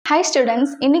Hi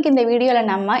students, இன்னைக்கு இந்த வீடியோல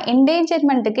நம்ம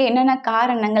endangermentக்கு என்னென்ன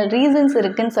காரணங்கள் reasons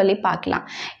இருக்குன்னு சொல்லி பார்க்கலாம்.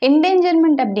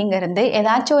 Endangerment அப்படிங்கிறது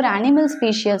ஏதாச்சும் ஒரு animal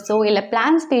speciesஓ இல்ல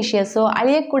plant speciesஓ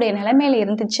அழியக்கூடிய நிலைமையில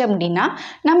இருந்துச்சு அப்படின்னா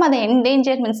நம்ம அதை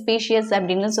endangerment species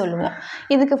அப்படின்னு சொல்லுவோம்.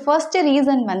 இதுக்கு first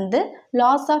reason வந்து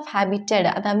loss of habitat,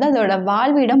 அதாவது அதோட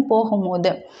வாழ்விடம்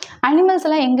போகும்போது animals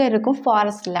எல்லாம் எங்க இருக்கும்?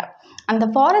 ஃபாரஸ்ட்ல. அந்த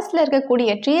ஃபாரஸ்ட்ல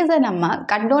இருக்கக்கூடிய ட்ரீஸை நம்ம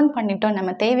கட் டவுன் பண்ணிட்டோம்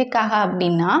நம்ம தேவைக்காக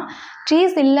அப்படின்னா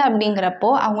ட்ரீஸ் இல்லை அப்படிங்கிறப்போ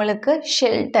அவங்களுக்கு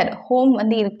ஷெல்டர் ஹோம்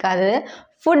வந்து இருக்காது,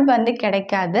 ஃபுட் வந்து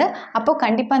கிடைக்காது. அப்போது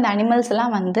கண்டிப்பாக அந்த அனிமல்ஸ்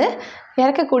எல்லாம் வந்து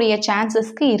இறக்கக்கூடிய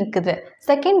சான்சஸ்க்கு இருக்குது.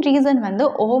 செகண்ட் ரீசன் வந்து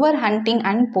ஓவர் ஹண்டிங்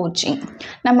அண்ட் போச்சிங்.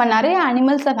 நம்ம நிறைய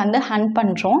அனிமல்ஸை வந்து ஹண்ட்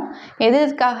பண்ணுறோம்.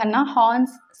 எதுக்காகனா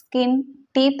horns, skin,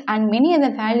 teeth and many other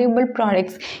valuable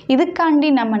products. இதுக்காண்டி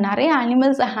நம்ம நிறைய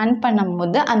அனிமல்ஸை ஹண்ட்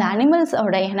பண்ணும்போது அந்த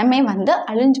அனிமல்ஸோட இனமே வந்து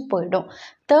அழிஞ்சு போயிடும்.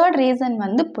 தேர்ட் ரீசன்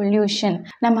வந்து பொல்யூஷன்.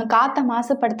 நம்ம காற்றை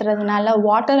மாசுபடுத்துறதுனால,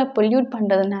 வாட்டரை பொல்யூட்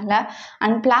பண்ணுறதுனால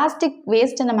அண்ட் பிளாஸ்டிக்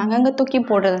வேஸ்ட்டை நம்ம அங்கங்கே தூக்கி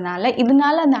போடுறதுனால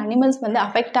இதனால அந்த அனிமல்ஸ் வந்து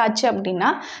அஃபெக்ட் ஆச்சு அப்படின்னா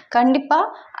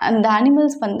கண்டிப்பாக அந்த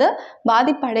அனிமல்ஸ் வந்து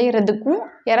பாதிப்படைகிறதுக்கும்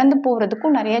இறந்து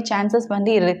போகிறதுக்கும் நிறைய சான்சஸ்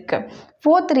வந்து இருக்குது.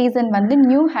 ஃபோர்த் ரீசன் வந்து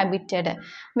நியூ ஹேபிட்டட்.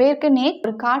 வேர்க்கனே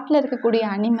ஒரு காட்டில் இருக்கக்கூடிய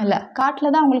அனிமலை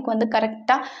காட்டில் தான் அவங்களுக்கு வந்து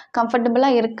கரெக்டாக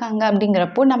கம்ஃபர்டபுளாக இருக்காங்க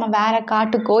அப்படிங்கிறப்போ நம்ம வேறு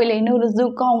காட்டுக்கோ இல்லை இன்னொரு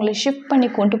ஜூக்கோ அவங்கள ஷிஃப்ட் பண்ணி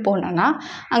கொண்டு போனோன்னா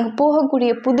அங்கே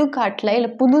போகக்கூடிய புது காட்டில் இல்லை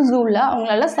புது ஜூவில்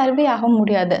அவங்களால சர்வே ஆக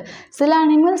முடியாது. சில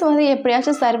அனிமல்ஸ் வந்து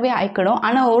எப்படியாச்சும் சர்வே ஆகிக்கணும்,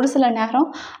 ஆனால் ஒரு சில நேரம்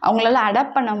அவங்களால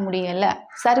அடாப்ட் பண்ண முடியலை,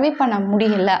 சர்வே பண்ண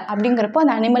முடியலை அப்படிங்கிறப்போ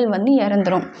அந்த அனிமல் வந்து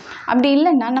இறந்துடும். அப்படி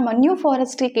இல்லைன்னா நம்ம நியூ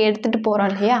ஃபாரஸ்ட்டுக்கு எடுத்துகிட்டு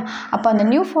போகிறோம் இல்லையா, அப்போ அந்த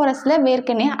நியூ ஃபாரஸ்ட்டில்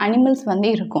வேர்க்கனே அனிமல்ஸ் வந்து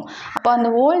இருக்கும். அப்போ அந்த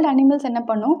ஓல்டு அனிமல்ஸ் என்ன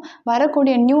பண்ணும்,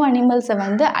 வரக்கூடிய நியூ அனிமல்ஸை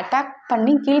வந்து அட்டாக்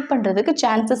பண்ணி கீல் பண்ணுறதுக்கு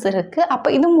சான்சஸ் இருக்குது. அப்போ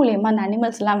இது மூலயமா அந்த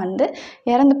அனிமல்ஸ்லாம் வந்து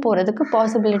இறந்து போகிறதுக்கு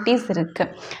பாசிபிலிட்டிஸ் இருக்குது.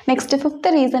 நெக்ஸ்ட்டு ஃபிஃப்த்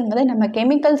ரீசன் வந்து நம்ம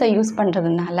கெமிக்கல்ஸை யூஸ்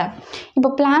பண்ணுறதுனால. இப்போ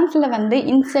பிளான்ஸில் வந்து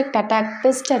இன்செக்ட் அட்டாக்,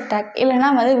 பெஸ்ட் அட்டாக், இல்லைனா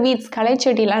வந்து வீட்ஸ்,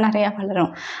 களைச்செடியெலாம் நிறையா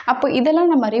வளரும். அப்போ இதெல்லாம்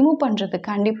நம்ம ரிமூவ்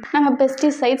பண்ணுறதுக்காண்டி நம்ம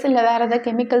பெஸ்டிசைட்ஸ் இல்லை வேறு ஏதாவது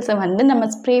கெமிக்கல்ஸை வந்து நம்ம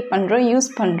ஸ்ப்ரே பண்ணுறோம்,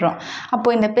 யூஸ் பண்ணுறோம்.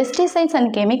 அப்போது இந்த பெஸ்டிசைட்ஸ்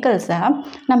அண்ட் கெமிக்கல்ஸை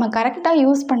நம்ம கரெக்டாக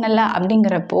யூஸ் பண்ணலை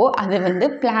அப்படிங்கிறப்போ அது வந்து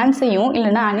பிளான்ஸையும்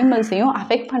இல்லைனா அனிமல்ஸையும்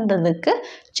அஃபெக்ட் பண்ணுறதுக்கு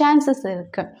சான்சஸ்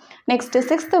இருக்குது. Next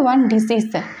sixth one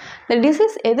disease. இந்த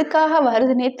டிசீஸ் எதுக்காக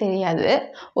வருதுன்னே தெரியாது.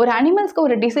 ஒரு அனிமல்ஸ்க்கு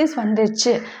ஒரு டிசீஸ்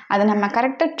வந்துருச்சு, அதை நம்ம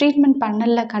கரெக்டாக ட்ரீட்மெண்ட்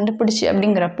பண்ணலை கண்டுபிடிச்சி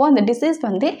அப்படிங்கிறப்போ அந்த டிசீஸ்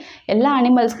வந்து எல்லா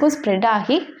அனிமல்ஸ்க்கும் ஸ்ப்ரெட்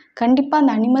ஆகி கண்டிப்பாக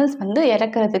அந்த அனிமல்ஸ் வந்து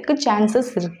இறக்கிறதுக்கு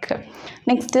சான்சஸ் இருக்குது.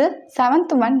 Next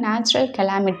seventh one natural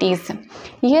calamities.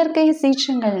 இயற்கை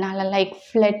சீற்றங்கள்னால லைக்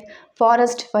ஃப்ளட்,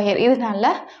 ஃபாரஸ்ட் ஃபயர்,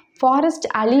 இதனால ஃபாரஸ்ட்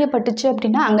அழியப்பட்டுச்சு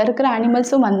அப்படின்னா அங்கே இருக்கிற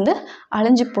அனிமல்ஸும் வந்து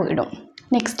அழிஞ்சு போயிடும்.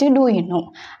 Next two you know,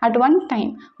 at one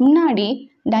time முன்னாடி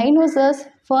டைனோசர்ஸ்,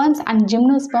 ஃபர்ன்ஸ் அண்ட்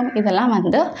ஜிம்னோஸ்பம் இதெல்லாம்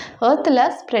வந்து எர்த்தில்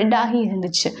ஸ்ப்ரெட் ஆகி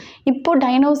இருந்துச்சு. இப்போது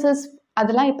டைனோசர்ஸ்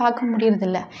அதெல்லாம் பார்க்க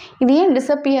முடியறதில்ல. இது ஏன்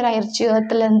டிஸப்பியர் ஆயிடுச்சு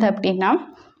எர்த்துலேருந்து அப்படின்னா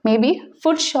மேபி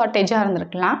ஃபுட் ஷார்ட்டேஜாக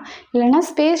இருந்திருக்கலாம், இல்லைனா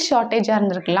ஸ்பேஸ் ஷார்ட்டேஜாக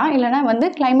இருந்திருக்கலாம், இல்லைனா வந்து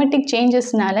கிளைமேட்டிக்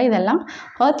சேஞ்சஸ்னால இதெல்லாம்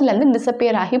எர்த்லேருந்து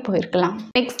டிஸப்பியர் ஆகி போயிருக்கலாம்.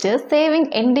 Next saving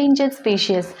endangered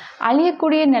species.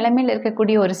 அழியக்கூடிய நிலைமையில்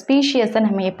இருக்கக்கூடிய ஒரு ஸ்பீஷியஸை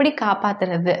நம்ம எப்படி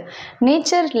காப்பாற்றுறது?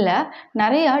 நேச்சரில்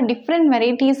நிறையா different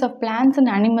varieties of plants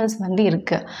and animals வந்து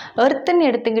இருக்குது. எர்த்துன்னு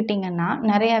எடுத்துக்கிட்டிங்கன்னா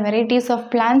நிறையா varieties of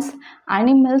plants,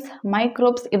 animals,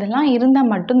 microbes இதெல்லாம்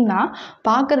இருந்தால் மட்டும்தான்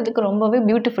பார்க்குறதுக்கு ரொம்பவே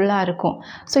பியூட்டிஃபுல்லாக இருக்கும்.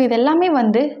 ஸோ இதெல்லாமே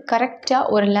வந்து கரெக்டாக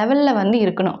ஒரு லெவலில் வந்து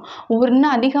இருக்கணும். ஒன்று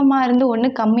அதிகமாக இருந்து ஒன்று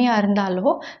கம்மியாக இருந்தாலோ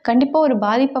கண்டிப்பாக ஒரு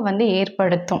பாதிப்பை வந்து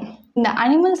ஏற்படுத்தும். இந்த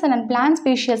அனிமல்ஸ் அண்ட் பிளான்ட்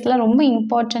ஸ்பீஷியஸில் ரொம்ப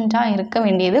இம்பார்ட்டண்ட்டாக இருக்க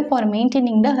வேண்டியது for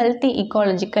maintaining the healthy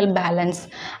ecological balance.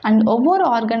 And ஒவ்வொரு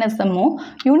ஆர்கானிசமும்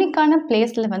யூனிக்கான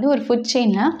பிளேஸில் வந்து ஒரு ஃபுட்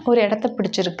செயினில் ஒரு இடத்த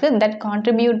பிடிச்சிருக்கு, that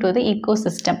contribute to the Eeco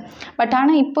system. But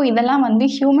ஆனால் இப்போ இதெல்லாம் வந்து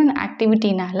ஹியூமன்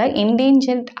ஆக்டிவிட்டினால்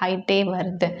என்டேஞ்சர்ட் ஆகிட்டே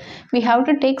வருது. We have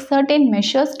to take certain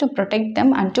measures to protect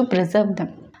them and to preserve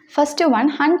them. First one,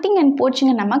 hunting and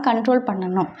போச்சிங்கை நம்ம கண்ட்ரோல்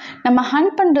பண்ணணும். நம்ம ஹண்ட்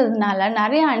பண்ணுறதுனால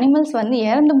நிறைய அனிமல்ஸ் வந்து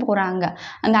இறந்து போகிறாங்க.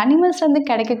 அந்த அனிமல்ஸ்லேருந்து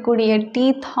கிடைக்கக்கூடிய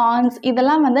டீத், ஹார்ன்ஸ்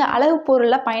இதெல்லாம் வந்து அழகு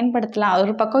பொருளாக பயன்படுத்தலாம்,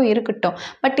 ஒரு பக்கம் இருக்கட்டும்.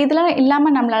 பட் இதெல்லாம்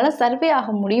இல்லாமல் நம்மளால் சர்வே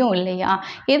ஆக முடியும் இல்லையா?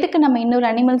 எதுக்கு நம்ம இன்னொரு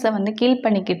அனிமல்ஸை வந்து கீல்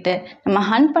பண்ணிக்கிட்டு? நம்ம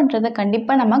ஹண்ட் பண்ணுறதை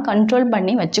கண்டிப்பாக நம்ம கண்ட்ரோல்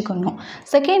பண்ணி வச்சுக்கணும்.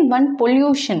 Second one,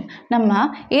 pollution. நம்ம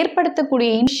ஏற்படுத்தக்கூடிய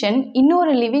எமிஷன்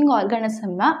இன்னொரு லிவிங்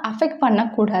ஆர்கானிசமை அஃபெக்ட்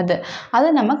பண்ணக்கூடாது, அதை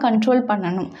நம்ம கண்ட்ரோல்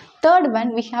பண்ணணும். Third one,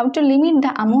 we have to limit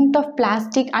the amount of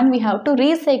plastic and we have to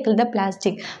recycle the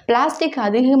plastic. Plastic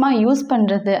அதிகமாக யூஸ்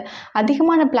பண்ணுறது,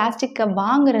 அதிகமான பிளாஸ்டிக்கை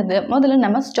வாங்குறது முதல்ல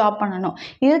நம்ம ஸ்டாப் பண்ணணும்.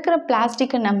 இருக்கிற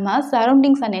பிளாஸ்டிக்கை நம்ம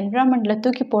சரௌண்டிங்ஸ் அண்ட் என்விரான்மெண்ட்டில்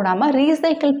தூக்கி போடாமல்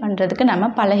ரீசைக்கிள் பண்ணுறதுக்கு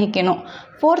நம்ம பழகிக்கணும்.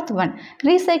 Fourth one,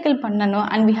 recycle பண்ணணும்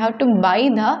and we have to buy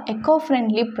the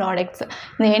eco-friendly products.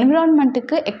 இந்த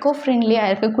என்விரான்மெண்ட்டுக்கு எக்கோ-ஃப்ரெண்ட்லியாக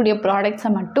இருக்கக்கூடிய ப்ராடக்ட்ஸை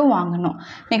மட்டும் வாங்கணும்.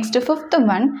 Next fifth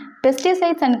one,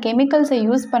 pesticides and கெமிக்கல்ஸை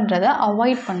use பண்ணுறதை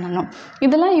அவாய்ட் பண்ணணும்.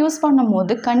 இதெல்லாம் யூஸ்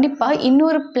பண்ணும்போது கண்டிப்பாக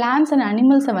இன்னொரு பிளான்ஸ் அண்ட்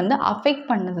அனிமல்ஸை வந்து அஃபெக்ட்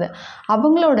பண்ணுது.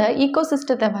 அவங்களோட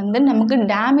ஈகோசிஸ்டத்தை வந்து நமக்கு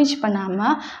டேமேஜ்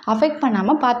பண்ணாமல் அஃபெக்ட்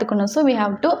பண்ணாமல் பார்த்துக்கணும். So we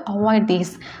have to avoid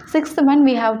these. Sixth one,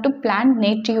 we have to plant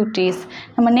native trees.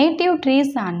 நம்ம native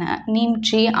ட்ரீஸான neem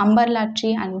tree, umbrella tree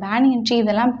and banyan tree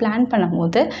இதெல்லாம் பிளான்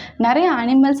பண்ணும்போது நிறைய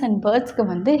அனிமல்ஸ் அண்ட் பேர்ட்ஸ்க்கு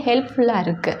வந்து ஹெல்ப்ஃபுல்லாக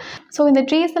இருக்குது. ஸோ இந்த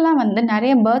ட்ரீஸ் எல்லாம் வந்து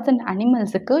நிறைய பேர்ட்ஸ் அண்ட்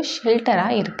அனிமல்ஸுக்கு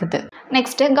ஷெல்டராக இருக்குது.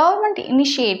 Next government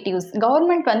initiatives.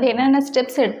 கவர்மெண்ட் வந்து என்னென்ன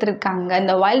ஸ்டெப்ஸ் எடுத்திருக்காங்க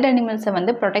இந்த வைல்ட் அனிமல்ஸை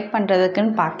வந்து ப்ரொடெக்ட்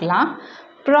பண்ணுறதுக்குன்னு பார்க்கலாம்.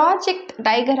 ப்ராஜெக்ட்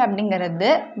டைகர் அப்படிங்கிறது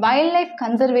வைல்ட் லைஃப்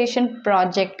கன்சர்வேஷன்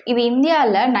ப்ராஜெக்ட். இது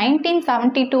இந்தியாவில்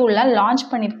 1972 லான்ச்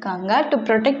பண்ணியிருக்காங்க to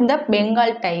protect the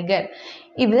Bengal tiger.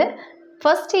 இது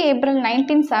 1st April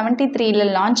 1973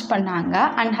 லான்ச் பண்ணாங்க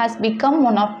and has become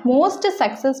one of most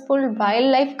successful wild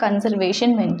life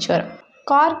conservation venture.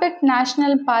 Carpet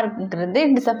national பார்க்ங்கிறது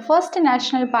it is the first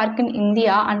national park in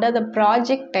India under the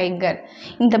project tiger.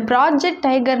 இந்த project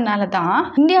டைகர்னால தான்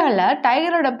இந்தியாவில்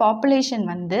டைகரோட population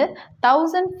வந்து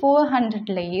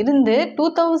 1400 இருந்து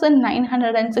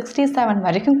 2967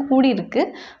 வரைக்கும் கூடியிருக்கு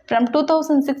from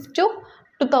 2006 to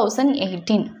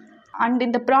 2018. And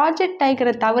இந்த project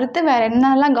டைகரை தவிர்த்து வேறு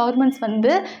என்னெல்லாம் கவர்மெண்ட்ஸ்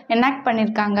வந்து எனாக்ட்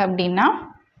பண்ணியிருக்காங்க அப்படின்னா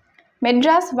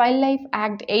Madras wild life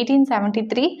act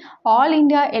 1873, all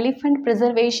India elephant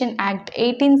preservation act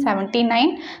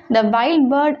 1879, the wild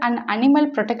bird and animal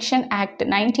protection act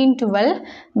 1912,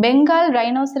 Bengal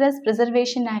rhinoceros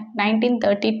preservation act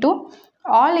 1932,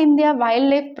 all India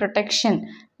wild life protection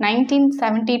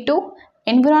 1972,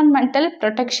 environmental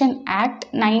protection act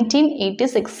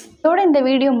 1986. இதோட இந்த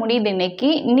video முடியுது. இன்னைக்கு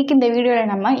இந்த வீடியோவில்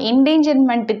நம்ம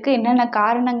என்டேஞ்சர்மெண்ட்டுக்கு என்னென்ன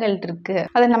காரணங்கள் இருக்குது,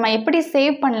 அதை நம்ம எப்படி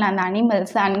சேவ் பண்ணலாம் அந்த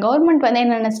அனிமல்ஸ், அண்ட் கவர்மெண்ட் வந்து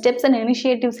என்னென்ன ஸ்டெப்ஸ் அண்ட்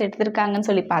இனிஷியேட்டிவ்ஸ் எடுத்திருக்காங்கன்னு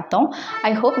சொல்லி பார்த்தோம்.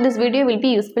 I hope this video will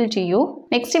be useful to you.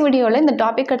 Next வீடியோவில் இந்த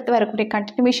டாபிக் அடுத்து வரக்கூடிய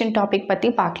கண்டினியூஷன் டாபிக்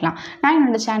பற்றி பார்க்கலாம். நான்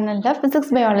என்னோட சேனலில்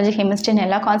ஃபிசிக்ஸ், பயாலஜி, கெமிஸ்ட்ரின்னு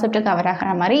எல்லா கான்செப்ட்டும் கவர்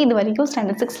ஆகிற மாதிரி இது வரைக்கும்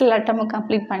ஸ்டாண்டர்ட் 6 டேர்மும்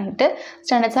கம்ப்ளீட் பண்ணிவிட்டு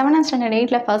standard 7 and standard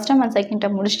 8 first term and second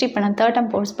term முடிச்சுட்டு இப்போ நான் தேர்ட்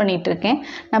டேர்ம் போஸ்ட் பண்ணிட்டு இருக்கேன்.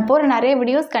 நான் போகிற நிறைய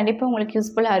வீடியோஸ் கண்டிப்பாக உங்களுக்கு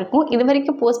யூஸ்ஃபுல்லாக இருக்கும். இது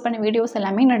வரைக்கும் போஸ்ட் பண்ண வீடியோஸ்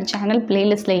எல்லாமே என்னோட சேனல்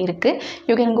பிளேலிஸ்ட்டில் இருக்குது.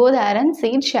 You can go there and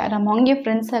see it, share among your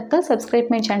friends circle, subscribe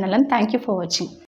my channel and thank you for watching.